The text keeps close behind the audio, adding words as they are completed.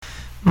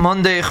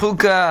Monday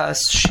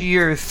Chukas,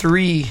 Shir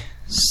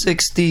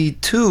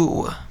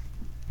 362.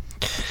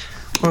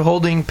 We're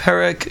holding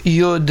Perek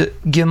Yud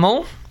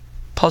Gimel,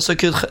 Pasuk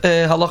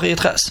Halacha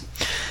Yitches.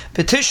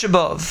 B'Tisha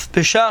B'Av,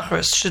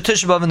 B'Shachris,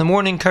 Tisha B'Av in the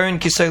morning, Karen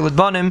Kisei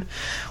Lidbanim.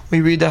 We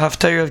read the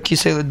Haftarah of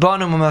Kisei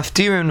Lidbanim,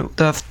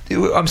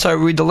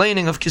 we read the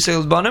laning of Kisei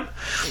Lidbanim.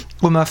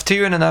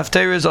 U'Maftirin, and the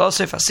Haftarah is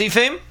Asif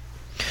Asifim.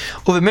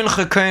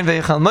 U'Mincha Karen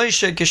V'Yechal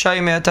Moshe,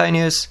 Kishai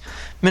Me'ataynius.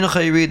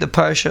 Mincha, you read the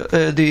parsha,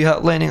 the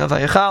laning of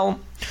V'Yechal.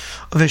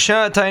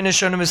 U'V'Shah Ataynius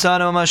Shonu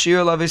Misano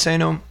Mashir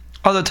L'Aviseinu.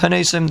 Other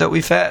Tanesim that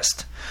we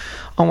fast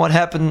on what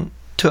happened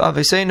to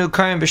Aviseinu,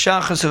 Karen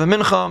B'Shachas of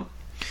Mincha.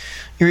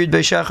 You read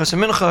Beishachas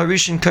and Mincha,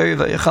 Harishin Kari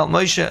Vayechal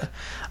Moshe,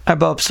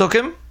 Arba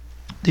Psukim.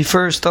 The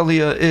first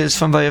aliyah is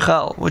from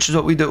Vayechal, which is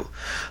what we do.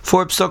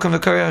 4 Psukim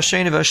V'Kari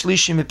Hasheni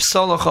V'Ashlishim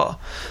Ipsalacha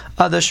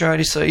Adashar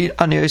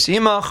Aniyos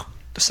Imach.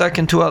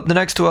 The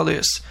next two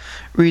aliyahs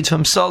read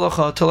from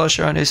Salacha till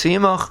Ashar Aniyos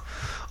Imach.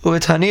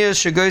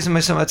 U'Taniyas Shegoyzim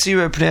Mesam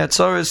Atzira Pnei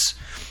Atzaris.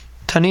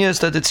 Taniyas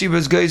that the tzibur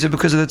is geyser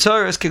because of the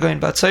tzaris, Kegoyin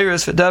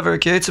Batzaris V'Davar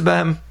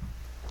K'Yetzabehem.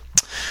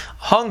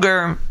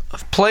 Hunger,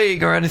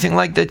 plague, or anything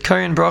like that.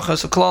 Karin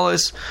brachas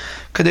uklalis,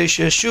 kadesh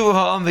yeshuva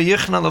ha'am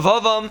v'yichna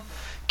levavam,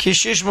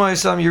 kishishma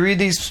yisam. You read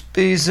these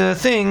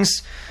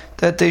things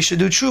that they should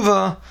do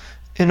tshuva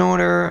in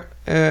order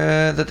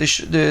that they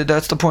should.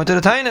 That's the point of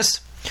the tainus.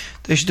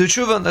 They should do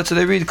tshuva. That's what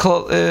they read.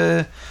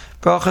 Brachas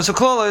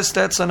uklalis.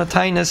 That's on a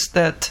tainus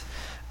that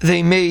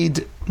they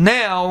made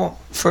now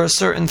for a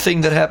certain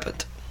thing that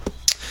happened.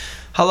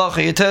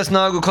 Halacha Yites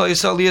Nagu Kol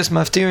Yisrael Yes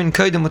Maftirin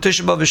Kodim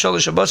Tisha B'Av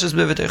V'Shalosh Habashas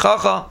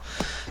B'V'Teichacha.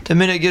 The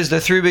minhag is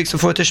that 3 weeks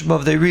before Tisha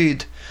B'Av they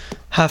read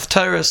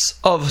Haftarah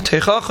of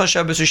Teichacha,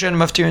 Shabbos Rishon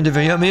Maftirin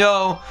Divrei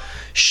Yirmiyahu,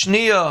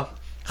 Shniya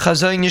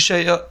Chazayin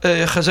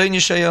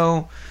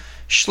Yeshayahu,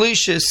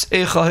 Shlishis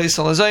Eicha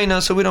Heisel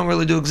Hazayna. So we don't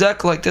really do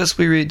exactly like this.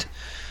 We read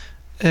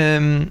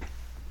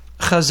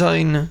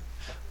Chazayin,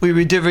 we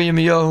read Divrei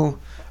Yirmiyahu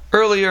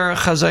earlier,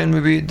 Chazayin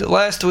we read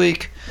last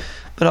week,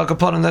 but Al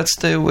Kapanim, that's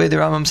the way the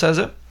Rambam says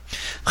it.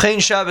 That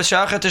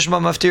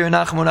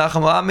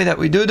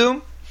we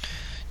do.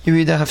 You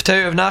read the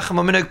Haftarah of Nachum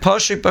Aminak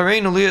Pashik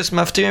Barein Uliyas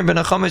Maftirin Ben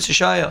Achametz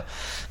Yeshaya.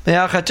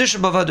 Me'achat Tisha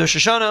B'Av Ad Rosh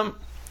Hashanah.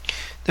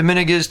 The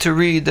minhag is to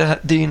read the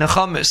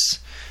Nechamis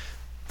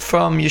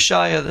from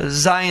Yeshaya, the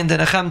Zayin the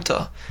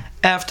Nechemta,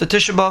 after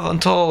Tisha B'Av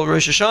until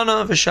Rosh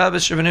Hashanah.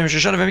 V'Shabbos Shebenim Rosh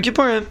Hashanah V'Yom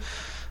Kippurim.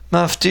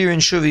 Maftirin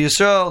Shuva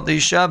Yisrael. The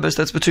Shabbos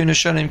that's between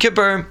Rosh Hashanah and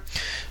Kippur.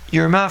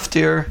 You're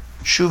Maftir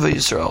Shuva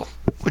Yisrael,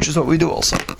 which is what we do also.